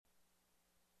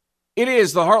It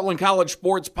is the Heartland College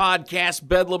Sports Podcast,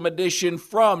 Bedlam Edition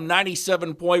from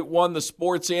 97.1, The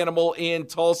Sports Animal in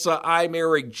Tulsa. I'm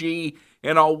Erik Gee,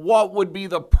 and on what would be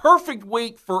the perfect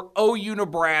week for OU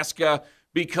Nebraska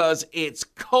because it's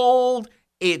cold,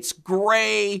 it's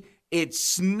gray, it's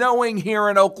snowing here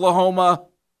in Oklahoma.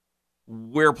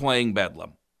 We're playing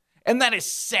Bedlam. And that is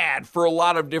sad for a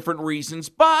lot of different reasons,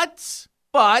 but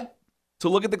to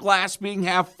look at the glass being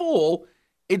half full,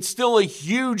 it's still a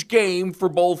huge game for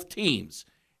both teams.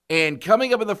 And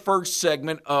coming up in the first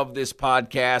segment of this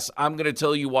podcast, I'm going to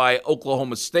tell you why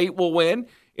Oklahoma State will win.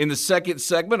 In the second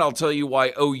segment, I'll tell you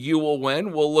why OU will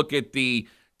win. We'll look at the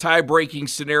tie-breaking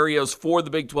scenarios for the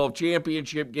Big 12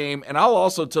 championship game, and I'll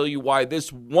also tell you why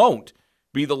this won't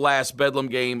be the last Bedlam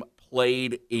game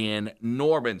played in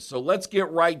Norman. So let's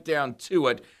get right down to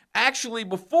it. Actually,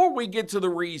 before we get to the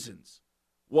reasons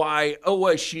why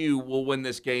OSU will win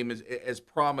this game as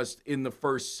promised in the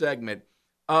first segment,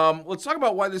 let's talk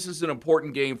about why this is an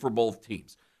important game for both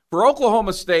teams. For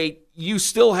Oklahoma State, you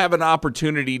still have an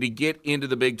opportunity to get into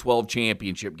the Big 12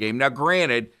 championship game. Now,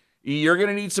 granted, you're going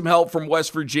to need some help from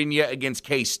West Virginia against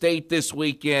K-State this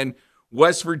weekend.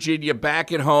 West Virginia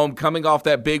back at home, coming off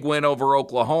that big win over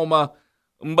Oklahoma,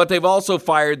 but they've also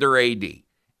fired their AD.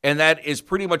 And that is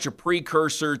pretty much a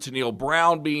precursor to Neil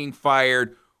Brown being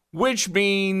fired, which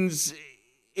means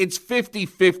it's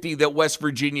 50-50 that West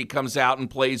Virginia comes out and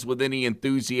plays with any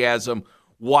enthusiasm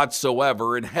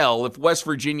whatsoever. And hell, if West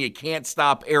Virginia can't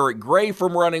stop Eric Gray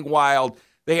from running wild,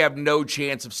 they have no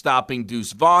chance of stopping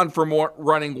Deuce Vaughn from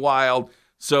running wild.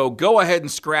 So go ahead and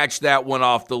scratch that one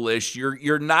off the list.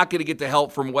 You're not going to get the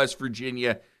help from West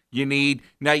Virginia you need.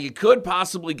 Now, you could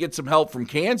possibly get some help from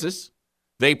Kansas.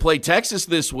 They play Texas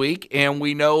this week, and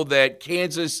we know that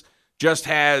Kansas just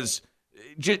has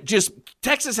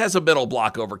Texas has a middle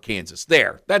block over Kansas.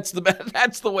 That's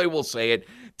the way we'll say it.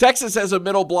 Texas has a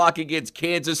middle block against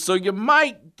Kansas, so you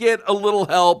might get a little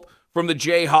help from the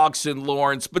Jayhawks in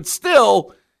Lawrence, but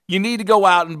still, you need to go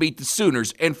out and beat the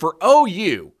Sooners. And for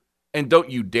OU, and don't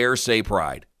you dare say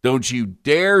pride. Don't you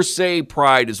dare say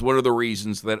pride is one of the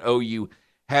reasons that OU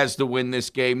has to win this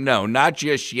game. No, not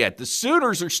just yet. The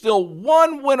Sooners are still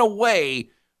one win away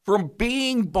from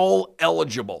being bowl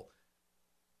eligible.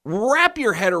 Wrap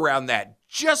your head around that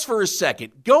just for a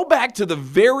second. Go back to the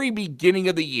very beginning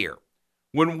of the year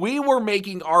when we were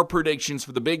making our predictions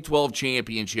for the Big 12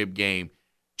 championship game.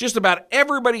 Just about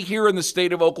everybody here in the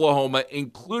state of Oklahoma,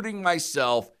 including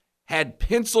myself, had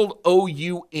penciled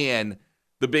OU in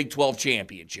the Big 12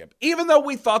 championship. Even though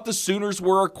we thought the Sooners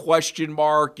were a question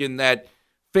mark and that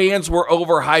fans were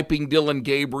overhyping Dylan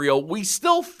Gabriel, we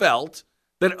still felt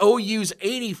that OU's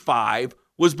 85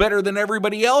 was better than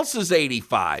everybody else's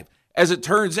 85. As it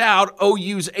turns out,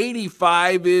 OU's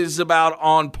 85 is about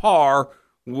on par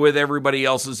with everybody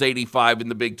else's 85 in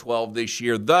the Big 12 this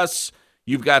year. Thus,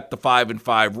 you've got the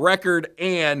 5-5 record,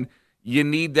 and you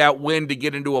need that win to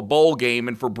get into a bowl game.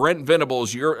 And for Brent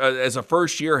Venables, you're as a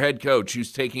first-year head coach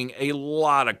who's taking a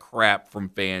lot of crap from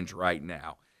fans right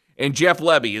now. And Jeff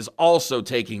Lebby is also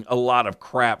taking a lot of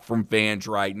crap from fans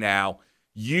right now.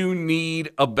 You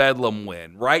need a Bedlam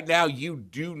win. Right now, you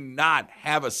do not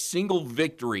have a single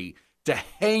victory to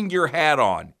hang your hat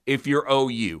on if you're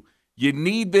OU. You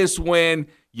need this win.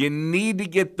 You need to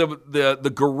get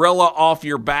the gorilla off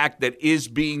your back that is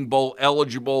being bowl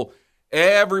eligible.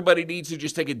 Everybody needs to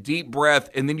just take a deep breath,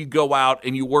 and then you go out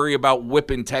and you worry about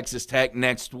whipping Texas Tech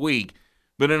next week.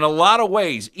 But in a lot of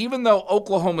ways, even though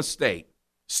Oklahoma State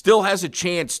still has a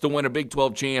chance to win a Big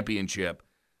 12 championship,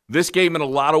 this game in a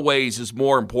lot of ways is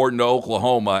more important to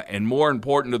Oklahoma and more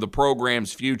important to the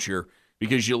program's future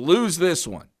because you lose this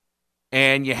one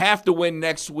and you have to win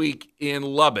next week in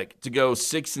Lubbock to go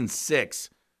 6-6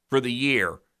 for the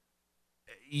year.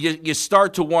 You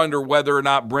start to wonder whether or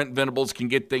not Brent Venables can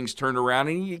get things turned around,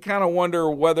 and you kind of wonder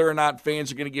whether or not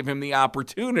fans are going to give him the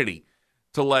opportunity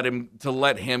to let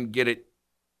him get it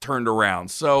turned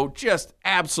around. So just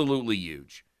absolutely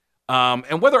huge.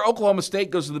 And whether Oklahoma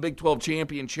State goes to the Big 12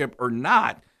 championship or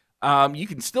not, you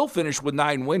can still finish with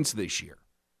 9 wins this year.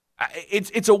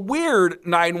 It's a weird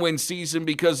 9-win season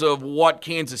because of what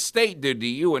Kansas State did to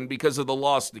you and because of the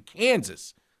loss to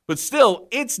Kansas. But still,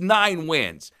 it's 9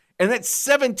 wins. And that's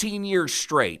 17 years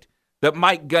straight that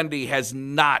Mike Gundy has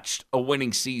notched a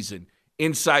winning season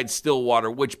inside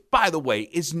Stillwater, which, by the way,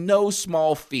 is no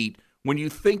small feat when you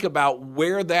think about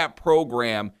where that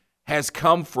program has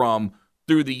come from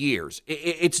through the years.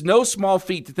 It's no small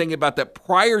feat to think about that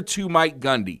prior to Mike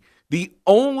Gundy, the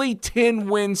only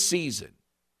 10-win season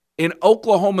in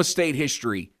Oklahoma State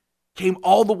history came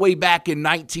all the way back in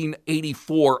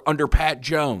 1984 under Pat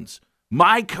Jones.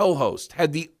 My co-host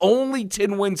had the only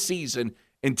 10-win season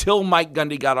until Mike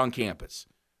Gundy got on campus.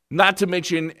 Not to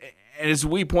mention, as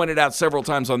we pointed out several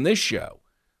times on this show,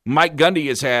 Mike Gundy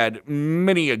has had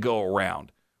many a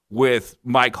go-around with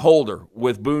Mike Holder,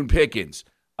 with Boone Pickens.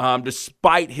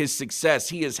 Despite his success,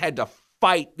 he has had to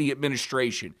fight the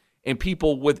administration and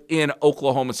people within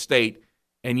Oklahoma State,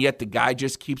 and yet the guy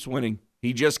just keeps winning.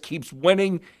 He just keeps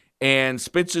winning, and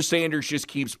Spencer Sanders just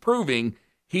keeps proving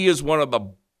he is one of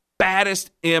the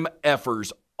baddest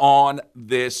MFers on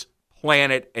this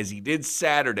planet, as he did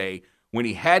Saturday when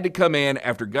he had to come in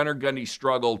after Gunnar Gundy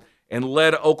struggled and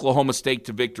led Oklahoma State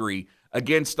to victory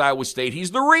against Iowa State.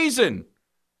 He's the reason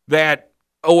that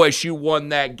OSU won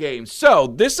that game. So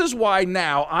this is why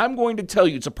now I'm going to tell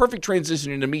you, it's a perfect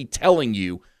transition into me telling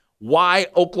you why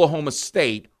Oklahoma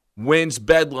State wins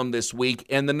Bedlam this week.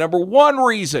 And the number one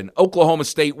reason Oklahoma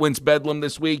State wins Bedlam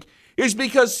this week is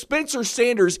because Spencer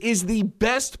Sanders is the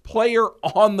best player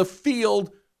on the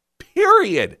field,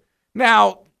 period.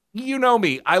 Now, you know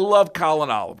me. I love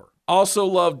Colin Oliver. Also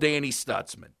love Danny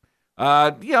Stutzman.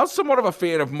 Somewhat of a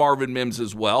fan of Marvin Mims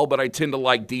as well, but I tend to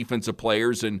like defensive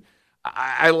players, and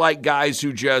I like guys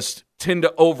who just tend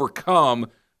to overcome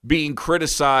being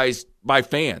criticized by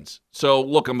fans. So,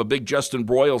 look, I'm a big Justin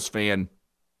Broyles fan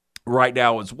right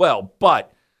now as well.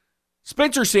 But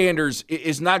Spencer Sanders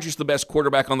is not just the best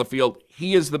quarterback on the field.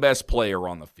 He is the best player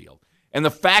on the field. And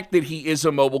the fact that he is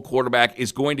a mobile quarterback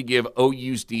is going to give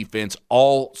OU's defense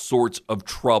all sorts of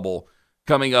trouble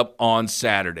coming up on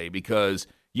Saturday because,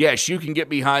 yes, you can get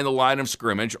behind the line of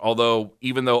scrimmage, although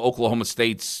even though Oklahoma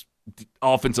State's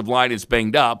offensive line is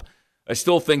banged up, I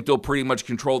still think they'll pretty much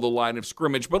control the line of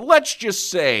scrimmage. But let's just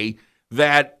say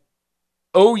that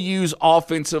OU's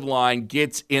offensive line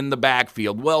gets in the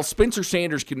backfield. Well, Spencer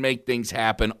Sanders can make things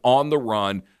happen on the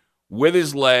run with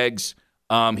his legs.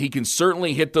 He can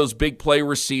certainly hit those big play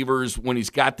receivers when he's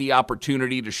got the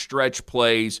opportunity to stretch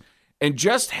plays. And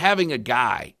just having a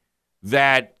guy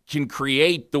that can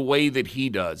create the way that he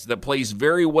does, that plays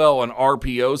very well in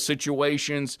RPO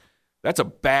situations, that's a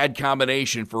bad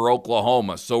combination for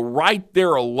Oklahoma. So right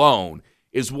there alone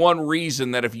is one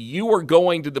reason that if you were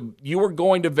going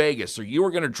to Vegas or you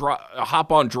were going to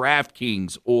hop on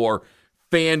DraftKings or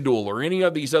FanDuel or any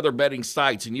of these other betting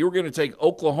sites and you were going to take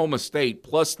Oklahoma State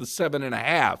plus the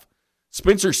 7.5,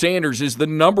 Spencer Sanders is the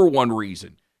number one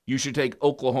reason you should take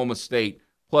Oklahoma State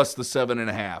plus the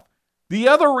 7.5. The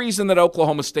other reason that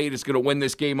Oklahoma State is going to win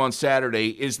this game on Saturday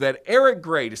is that Erik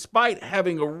Gee, despite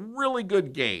having a really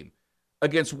good game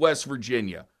against West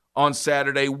Virginia on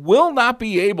Saturday, will not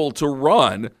be able to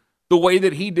run the way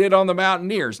that he did on the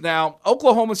Mountaineers. Now,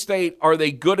 Oklahoma State, are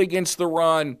they good against the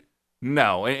run?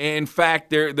 No. In fact,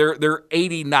 they're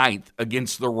 89th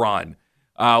against the run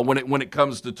when it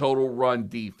comes to total run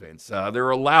defense. They're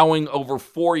allowing over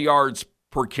 4 yards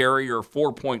per carry or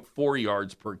 4.4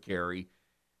 yards per carry.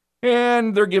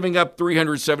 And they're giving up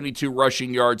 372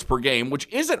 rushing yards per game, which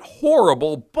isn't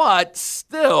horrible, but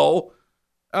still,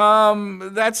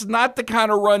 that's not the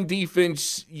kind of run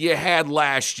defense you had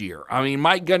last year. I mean,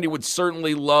 Mike Gundy would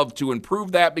certainly love to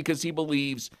improve that because he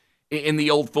believes in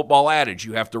the old football adage.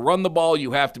 You have to run the ball,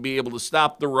 you have to be able to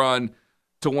stop the run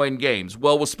to win games.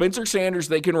 Well, with Spencer Sanders,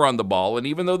 they can run the ball, and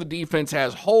even though the defense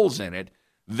has holes in it,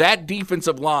 that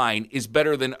defensive line is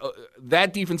better than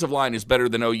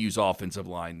OU's offensive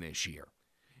line this year.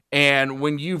 And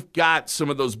when you've got some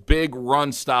of those big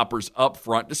run stoppers up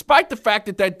front, despite the fact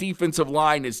that that defensive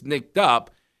line is nicked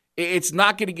up, it's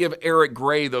not going to give Erik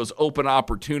Gee those open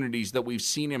opportunities that we've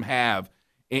seen him have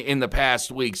in the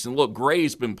past weeks. And look,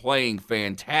 Gray's been playing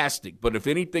fantastic, but if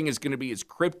anything is going to be his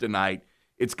kryptonite,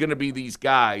 it's going to be these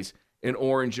guys in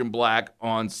orange and black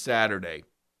on Saturday.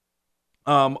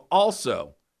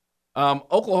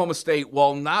 Oklahoma State,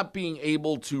 while not being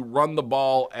able to run the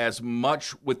ball as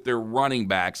much with their running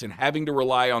backs and having to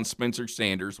rely on Spencer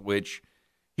Sanders, which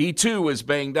he too is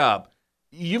banged up,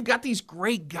 you've got these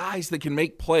great guys that can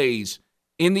make plays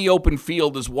in the open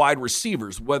field as wide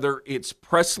receivers, whether it's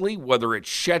Presley, whether it's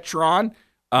Shetron,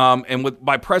 and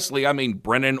by Presley, I mean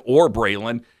Brennan or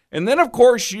Braylon. And then, of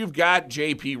course, you've got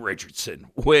J.P. Richardson,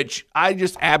 which I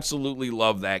just absolutely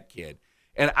love that kid.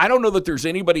 And I don't know that there's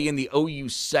anybody in the OU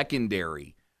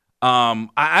secondary.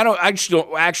 I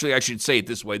should say it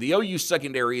this way. The OU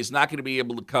secondary is not going to be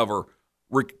able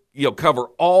to cover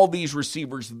all these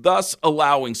receivers, thus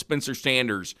allowing Spencer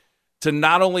Sanders to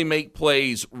not only make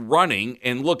plays running,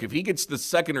 and look, if he gets to the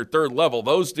second or third level,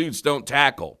 those dudes don't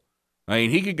tackle. I mean,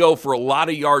 he could go for a lot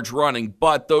of yards running,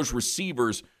 but those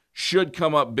receivers should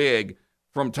come up big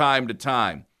from time to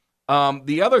time.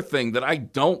 The other thing that I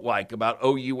don't like about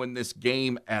OU in this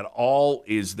game at all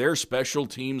is their special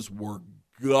teams were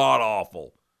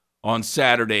god-awful on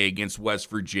Saturday against West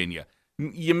Virginia.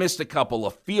 You missed a couple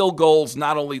of field goals.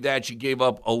 Not only that, you gave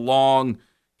up a long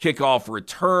kickoff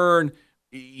return.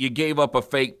 You gave up a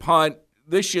fake punt.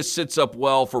 This just sits up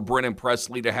well for Brennan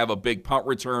Presley to have a big punt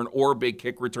return or a big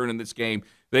kick return in this game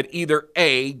that either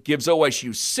A, gives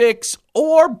OSU 6,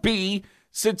 or B,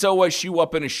 sits OSU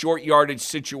up in a short yardage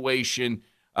situation,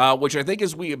 which I think,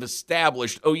 as we have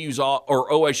established,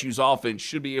 OSU's offense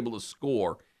should be able to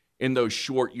score in those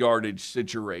short yardage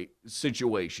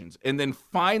situations. And then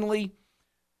finally,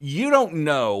 you don't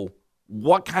know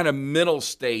what kind of mental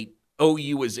state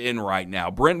OU is in right now.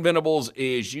 Brent Venables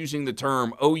is using the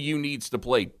term OU needs to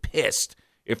play pissed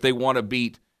if they want to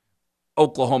beat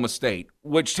Oklahoma State,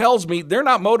 which tells me they're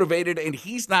not motivated and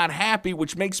he's not happy,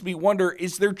 which makes me wonder,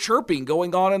 is there chirping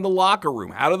going on in the locker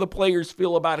room? How do the players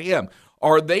feel about him?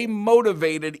 Are they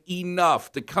motivated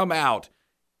enough to come out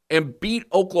and beat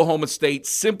Oklahoma State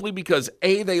simply because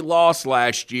A, they lost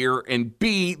last year, and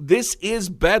B, this is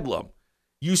Bedlam?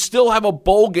 You still have a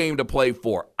bowl game to play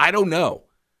for. I don't know.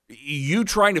 You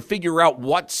trying to figure out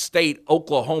what state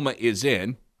Oklahoma is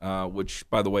in, which,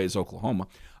 by the way, is Oklahoma.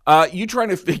 You trying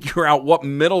to figure out what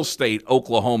middle state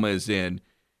Oklahoma is in.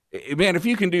 Man, if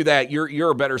you can do that,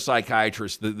 you're a better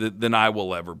psychiatrist than I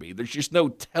will ever be. There's just no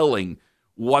telling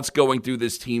what's going through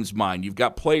this team's mind. You've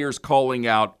got players calling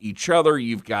out each other.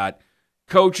 You've got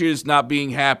coaches not being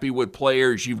happy with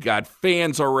players. You've got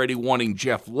fans already wanting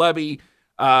Jeff Lebby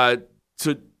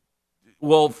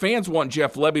fans want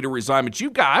Jeff Lebby to resign, but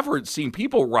I've seen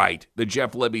people write that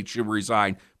Jeff Lebby should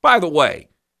resign. By the way,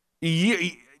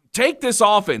 take this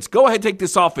offense. Go ahead, take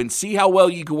this offense. See how well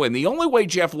you can win. The only way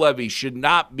Jeff Lebby should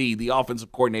not be the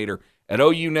offensive coordinator at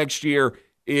OU next year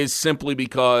is simply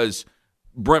because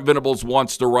Brent Venables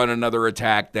wants to run another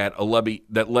attack that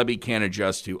Lebby can't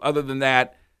adjust to. Other than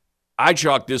that, I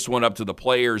chalk this one up to the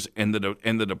players and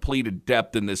the depleted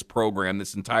depth in this program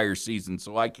this entire season,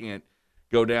 so I can't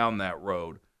go down that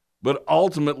road. But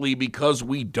ultimately, because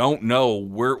we don't know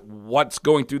what's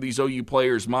going through these OU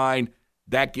players' mind,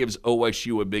 that gives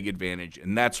OSU a big advantage,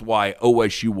 and that's why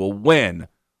OSU will win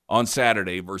on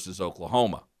Saturday versus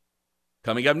Oklahoma.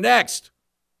 Coming up next,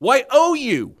 why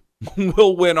OU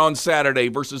will win on Saturday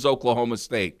versus Oklahoma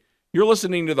State. You're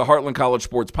listening to the Heartland College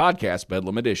Sports Podcast,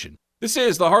 Bedlam Edition. This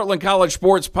is the Heartland College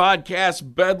Sports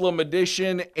Podcast, Bedlam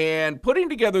Edition, and putting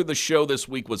together the show this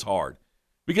week was hard.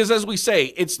 Because, as we say,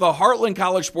 it's the Heartland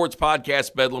College Sports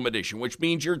Podcast Bedlam Edition, which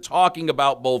means you're talking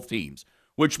about both teams,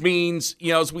 which means,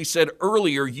 as we said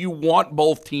earlier, you want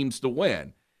both teams to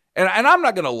win. And I'm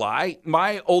not going to lie,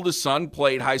 my oldest son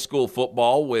played high school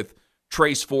football with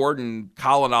Trace Ford and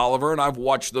Colin Oliver, and I've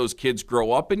watched those kids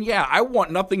grow up. And, yeah, I want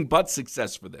nothing but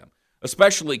success for them,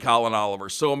 especially Colin Oliver.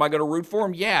 So am I going to root for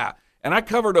him? Yeah. And I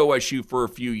covered OSU for a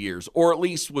few years, or at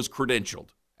least was credentialed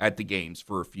at the games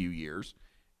for a few years.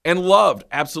 And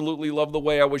absolutely loved the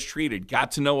way I was treated.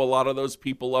 Got to know a lot of those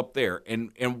people up there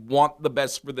and want the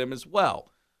best for them as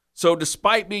well. So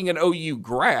despite being an OU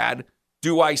grad,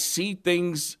 do I see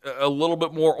things a little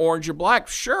bit more orange and black?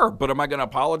 Sure, but am I going to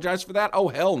apologize for that? Oh,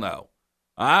 hell no.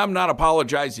 I'm not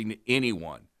apologizing to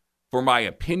anyone for my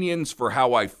opinions, for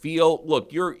how I feel.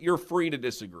 Look, you're free to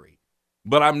disagree,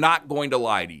 but I'm not going to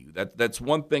lie to you. That's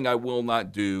one thing I will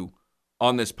not do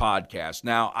on this podcast.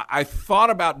 Now, I thought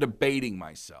about debating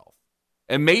myself,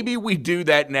 and maybe we do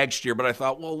that next year, but I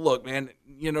thought, well, look, man,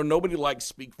 nobody likes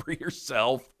Speak for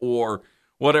Yourself or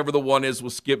whatever the one is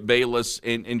with Skip Bayless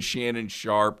and Shannon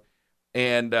Sharp.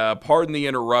 And pardon the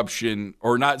interruption,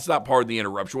 or not, it's not pardon the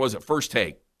interruption. What was it? First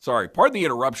Take. Sorry, pardon the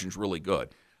interruption is really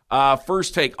good.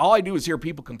 First Take. All I do is hear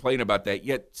people complain about that,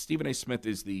 yet Stephen A. Smith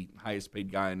is the highest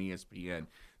paid guy on ESPN.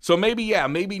 So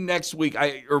maybe next week,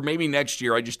 or maybe next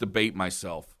year, I just debate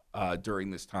myself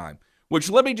during this time. Which,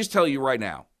 let me just tell you right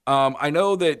now, I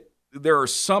know that there are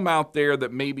some out there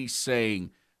that may be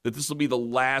saying that this will be the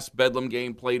last Bedlam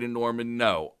game played in Norman.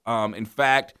 No. In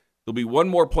fact, there'll be one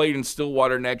more played in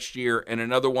Stillwater next year and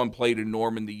another one played in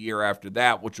Norman the year after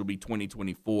that, which will be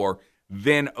 2024.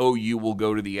 Then OU will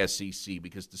go to the SEC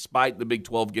because despite the Big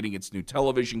 12 getting its new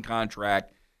television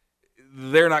contract,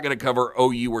 they're not going to cover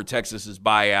OU or Texas's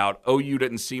buyout. OU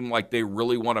didn't seem like they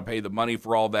really want to pay the money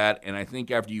for all that. And I think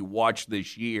after you watch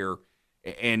this year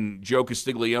and Joe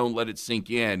Castiglione let it sink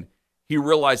in, he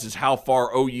realizes how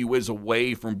far OU is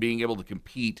away from being able to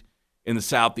compete in the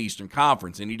Southeastern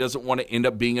Conference. And he doesn't want to end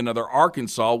up being another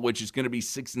Arkansas, which is going to be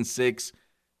 6-6,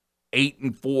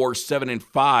 8-4,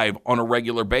 7-5 on a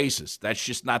regular basis. That's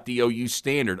just not the OU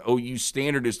standard. OU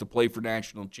standard is to play for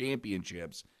national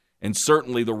championships. And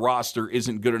certainly the roster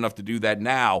isn't good enough to do that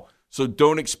now. So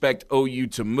don't expect OU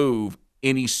to move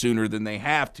any sooner than they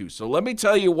have to. So let me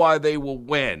tell you why they will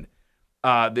win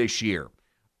this year.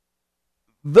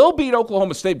 they'll beat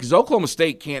Oklahoma State because Oklahoma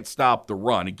State can't stop the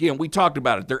run. Again, we talked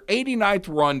about it. They're 89th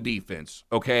run defense,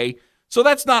 okay? So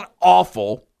that's not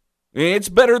awful. It's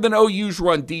better than OU's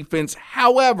run defense.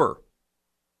 However,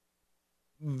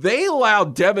 they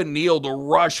allowed Devin Neal to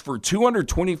rush for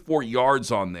 224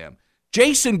 yards on them.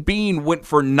 Jason Bean went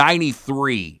for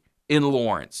 93 in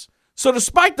Lawrence. So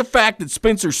despite the fact that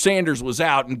Spencer Sanders was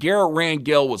out and Garrett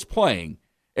Rangel was playing,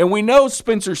 and we know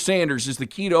Spencer Sanders is the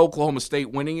key to Oklahoma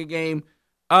State winning a game,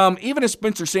 even if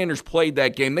Spencer Sanders played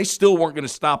that game, they still weren't going to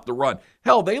stop the run.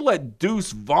 Hell, they let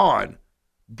Deuce Vaughn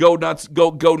go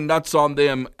nuts on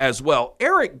them as well.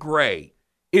 Erik Gee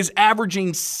is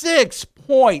averaging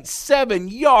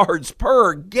 6.7 yards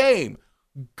per game.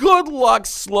 Good luck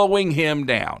slowing him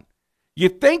down. You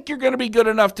think you're going to be good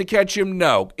enough to catch him?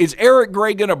 No. Is Erik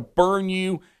Gee going to burn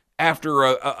you after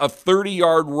a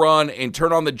 30-yard run and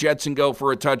turn on the jets and go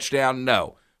for a touchdown?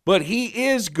 No. But he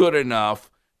is good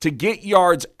enough to get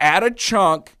yards at a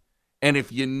chunk, and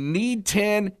if you need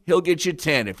 10, he'll get you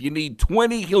 10. If you need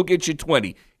 20, he'll get you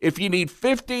 20. If you need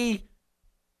 50,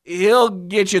 he'll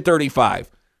get you 35.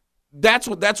 That's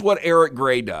what Erik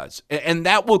Gee does, and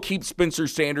that will keep Spencer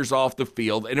Sanders off the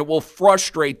field, and it will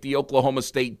frustrate the Oklahoma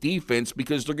State defense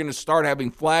because they're going to start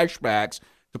having flashbacks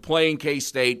to playing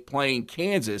K-State, playing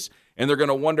Kansas, and they're going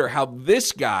to wonder how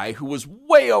this guy, who was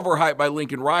way overhyped by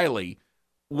Lincoln Riley,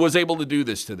 was able to do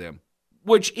this to them.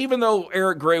 Which, even though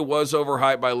Erik Gee was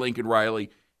overhyped by Lincoln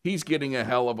Riley, he's getting a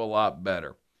hell of a lot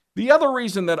better. The other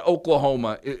reason that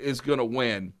Oklahoma is going to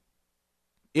win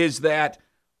is that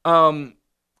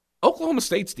Oklahoma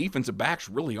State's defensive backs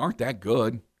really aren't that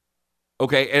good.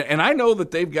 Okay, and I know that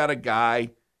they've got a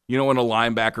guy, in a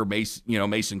linebacker,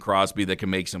 Mason Crosby, that can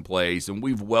make some plays, and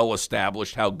we've well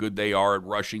established how good they are at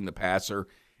rushing the passer.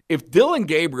 If Dylan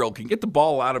Gabriel can get the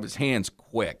ball out of his hands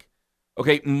quick,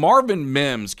 okay, Marvin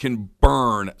Mims can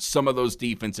burn some of those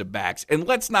defensive backs. And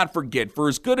let's not forget, for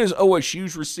as good as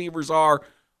OSU's receivers are,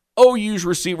 OU's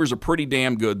receivers are pretty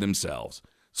damn good themselves.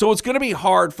 So it's going to be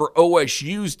hard for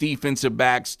OSU's defensive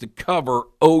backs to cover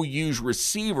OU's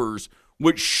receivers,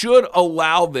 which should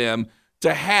allow them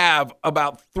to have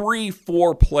about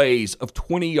 3-4 plays of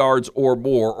 20 yards or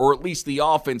more, or at least the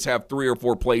offense have 3 or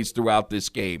 4 plays throughout this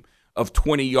game of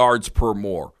 20 yards per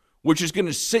more, which is going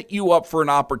to set you up for an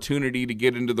opportunity to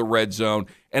get into the red zone.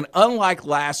 And unlike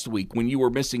last week when you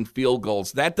were missing field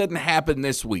goals, that doesn't happen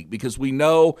this week because we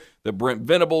know that Brent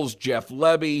Venables, Jeff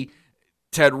Levy,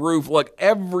 Ted Roof, look,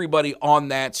 everybody on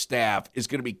that staff is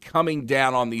going to be coming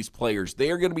down on these players. They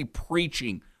are going to be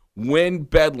preaching, win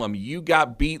Bedlam. You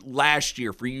got beat last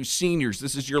year. For you seniors,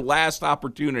 this is your last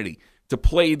opportunity to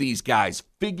play these guys.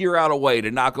 Figure out a way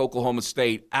to knock Oklahoma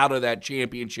State out of that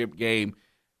championship game.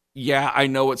 Yeah, I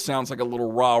know it sounds like a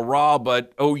little rah-rah,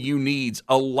 but OU needs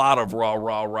a lot of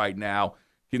rah-rah right now,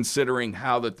 considering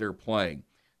how that they're playing.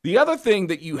 The other thing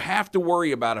that you have to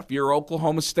worry about if you're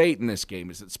Oklahoma State in this game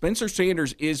is that Spencer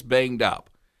Sanders is banged up.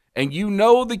 And you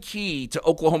know the key to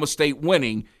Oklahoma State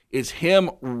winning is him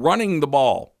running the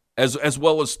ball as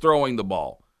well as throwing the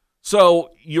ball. So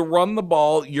you run the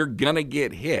ball, you're going to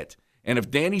get hit. And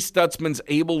if Danny Stutzman's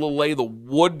able to lay the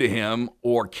wood to him,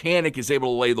 or Kanik is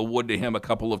able to lay the wood to him a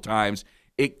couple of times,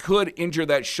 it could injure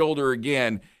that shoulder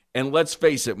again. And let's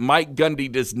face it, Mike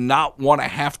Gundy does not want to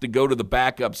have to go to the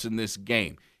backups in this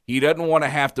game. He doesn't want to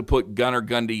have to put Gunnar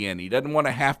Gundy in. He doesn't want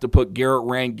to have to put Garrett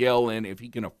Rangel in if he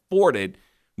can afford it.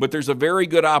 But there's a very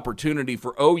good opportunity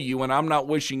for OU, and I'm not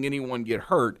wishing anyone get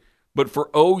hurt, but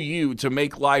for OU to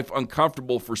make life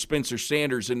uncomfortable for Spencer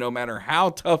Sanders. And no matter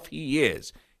how tough he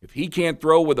is, if he can't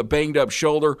throw with a banged-up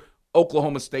shoulder,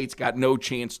 Oklahoma State's got no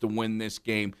chance to win this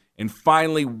game. And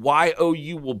finally, why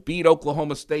OU will beat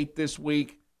Oklahoma State this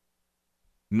week?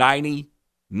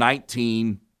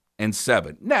 90-19-7.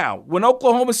 Now, when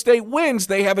Oklahoma State wins,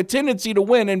 they have a tendency to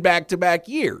win in back-to-back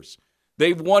years.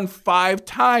 They've won 5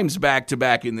 times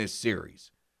back-to-back in this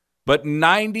series. But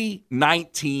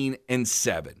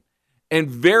 90-19-7. And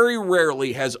very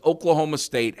rarely has Oklahoma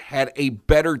State had a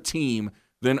better team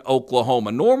than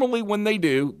Oklahoma. Normally, when they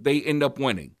do, they end up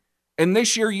winning. And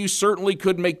this year, you certainly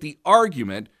could make the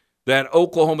argument that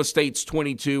Oklahoma State's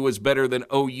 22 is better than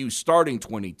OU starting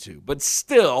 22. But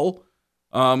still,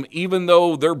 even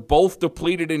though they're both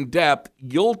depleted in depth,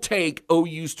 you'll take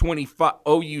OU's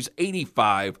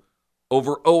 85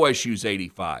 over OSU's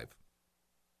 85,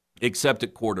 except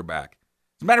at quarterback.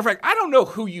 As a matter of fact, I don't know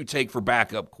who you take for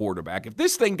backup quarterback. If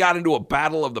this thing got into a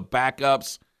battle of the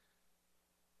backups,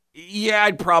 yeah,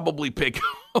 I'd probably pick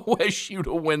OSU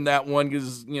to win that one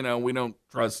because, we don't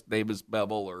trust Davis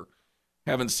Bevel or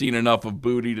haven't seen enough of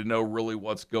Booty to know really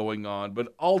what's going on.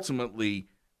 But ultimately,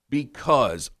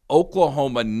 because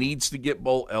Oklahoma needs to get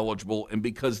bowl eligible and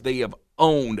because they have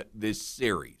owned this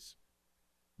series.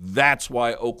 That's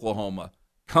why Oklahoma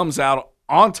comes out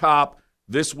on top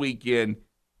this weekend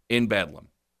in Bedlam.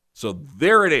 So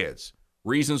there it is.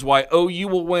 Reasons why OU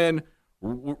will win,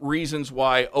 reasons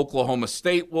why Oklahoma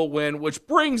State will win, which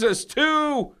brings us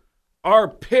to our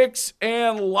picks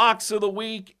and locks of the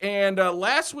week. And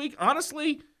last week,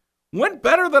 honestly, went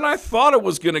better than I thought it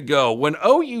was going to go. When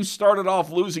OU started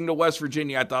off losing to West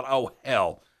Virginia, I thought, oh,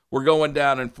 hell, we're going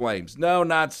down in flames. No,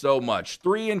 not so much.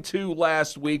 3-2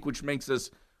 last week, which makes us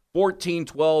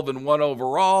 14-12-1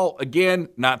 overall. Again,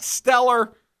 not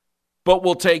stellar, but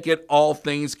we'll take it, all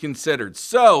things considered.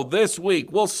 So this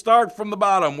week, we'll start from the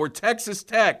bottom, where Texas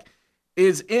Tech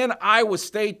is in Iowa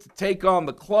State to take on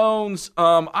the Clones.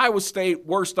 Iowa State,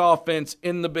 worst offense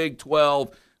in the Big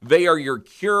 12. They are your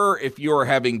cure if you're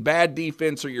having bad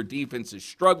defense or your defense is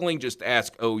struggling. Just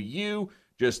ask OU.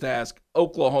 Just ask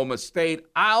Oklahoma State.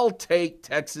 I'll take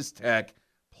Texas Tech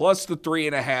plus the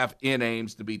 3.5 in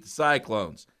Ames to beat the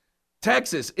Cyclones.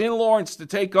 Texas in Lawrence to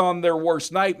take on their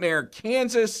worst nightmare,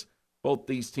 Kansas. Both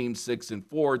these teams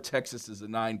 6-4. Texas is a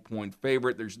 9-point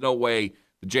favorite. There's no way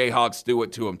the Jayhawks do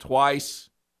it to them twice.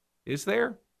 Is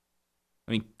there?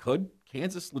 I mean, could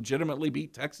Kansas legitimately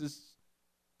beat Texas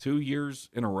 2 years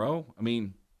in a row? I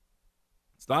mean,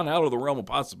 it's not out of the realm of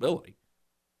possibility.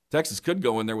 Texas could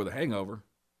go in there with a hangover.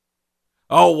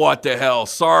 Oh, what the hell,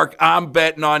 Sark, I'm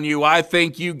betting on you. I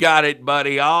think you got it,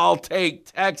 buddy. I'll take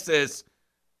Texas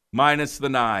minus the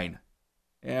 9,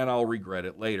 and I'll regret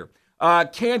it later.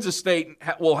 Kansas State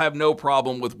will have no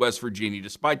problem with West Virginia.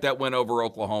 Despite that win over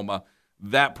Oklahoma,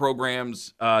 that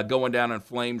program's going down in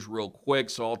flames real quick,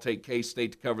 so I'll take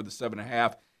K-State to cover the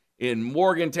 7.5 in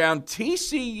Morgantown.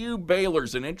 TCU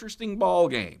Baylor's an interesting ball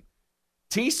game.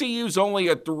 TCU's only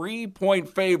a 3-point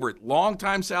favorite.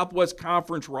 Longtime Southwest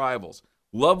Conference rivals.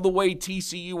 Love the way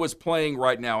TCU was playing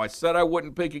right now. I said I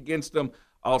wouldn't pick against them.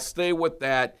 I'll stay with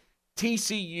that.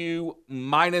 TCU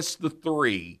minus the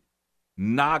 3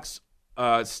 knocks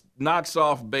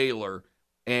off Baylor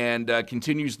and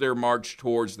continues their march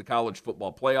towards the college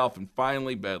football playoff. And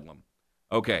finally, Bedlam.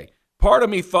 Okay, part of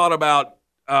me thought about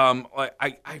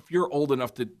if you're old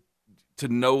enough to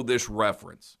know this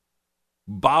reference,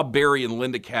 Bob Berry and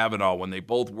Linda Cavanaugh, when they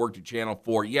both worked at Channel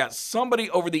 4. Yeah, somebody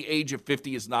over the age of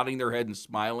 50 is nodding their head and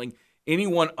smiling.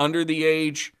 Anyone under the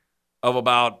age of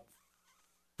about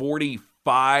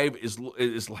 45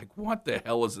 is like, what the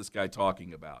hell is this guy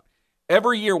talking about?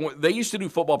 Every year, they used to do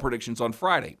football predictions on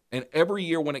Friday, and every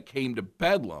year when it came to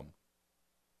Bedlam,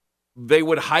 they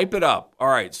would hype it up. All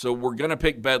right, so we're going to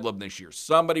pick Bedlam this year.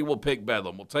 Somebody will pick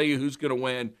Bedlam. We'll tell you who's going to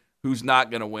win, who's not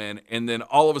going to win, and then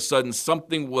all of a sudden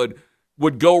something would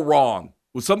go wrong.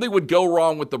 Something would go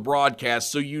wrong with the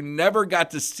broadcast, so you never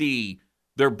got to see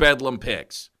their Bedlam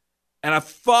picks. And I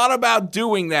thought about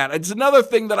doing that. It's another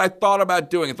thing that I thought about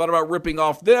doing. I thought about ripping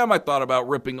off them. I thought about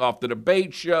ripping off the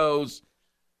debate shows.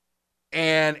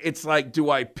 And it's like, do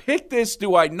I pick this?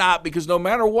 Do I not? Because no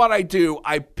matter what I do,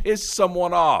 I piss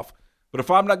someone off. But if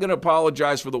I'm not going to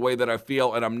apologize for the way that I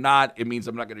feel, and I'm not, it means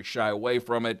I'm not going to shy away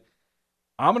from it.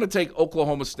 I'm going to take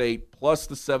Oklahoma State plus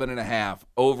the 7.5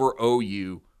 over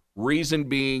OU. Reason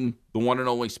being the one and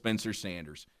only Spencer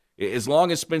Sanders. As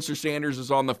long as Spencer Sanders is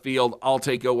on the field, I'll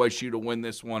take OSU to win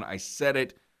this one. I said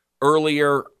it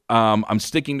earlier. I'm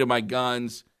sticking to my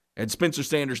guns. Had Spencer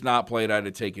Sanders not played, I'd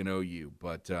have taken OU.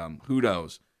 But who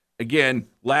knows? Again,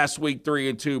 last week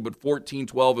 3-2, but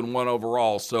 14-12-1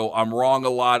 overall. So I'm wrong a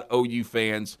lot, OU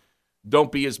fans.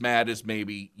 Don't be as mad as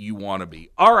maybe you want to be.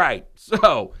 All right,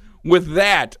 so with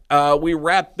that, we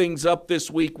wrap things up this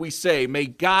week. We say, may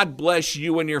God bless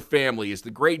you and your family. As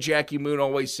the great Jackie Moon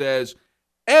always says,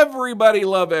 everybody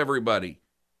love everybody.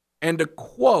 And to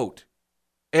quote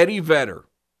Eddie Vedder,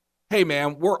 hey,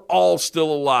 man, we're all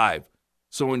still alive.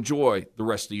 So enjoy the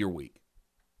rest of your week.